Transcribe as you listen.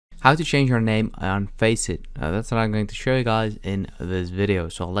how to change your name on Faceit. That's what I'm going to show you guys in this video.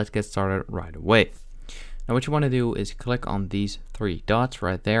 So let's get started right away. Now what you want to do is click on these three dots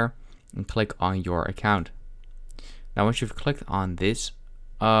right there and click on your account. Now once you've clicked on this,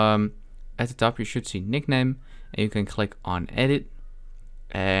 at the top you should see nickname, and you can click on edit,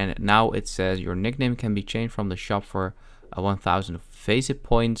 and now it says your nickname can be changed from the shop for 1000 Faceit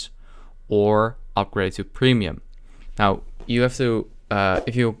points or upgrade to premium. Now you have to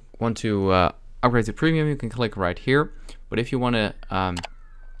if you want to upgrade to premium, you can click right here, but if you want to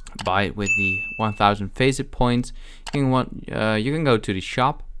buy it with the 1000 Faceit points, you can go to the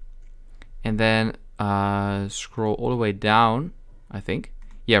shop and then scroll all the way down. I think,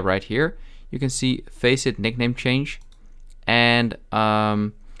 yeah, right here you can see Faceit nickname change, and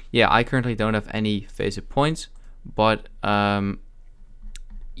yeah, I currently don't have any Faceit points, but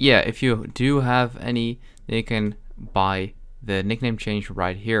yeah, if you do have any, then you can buy the nickname change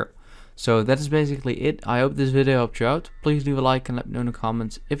right here. So that is basically it. I hope this video helped you out. Please leave a like and let me know in the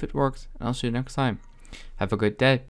comments if it worked, and I'll see you next time. Have a good day.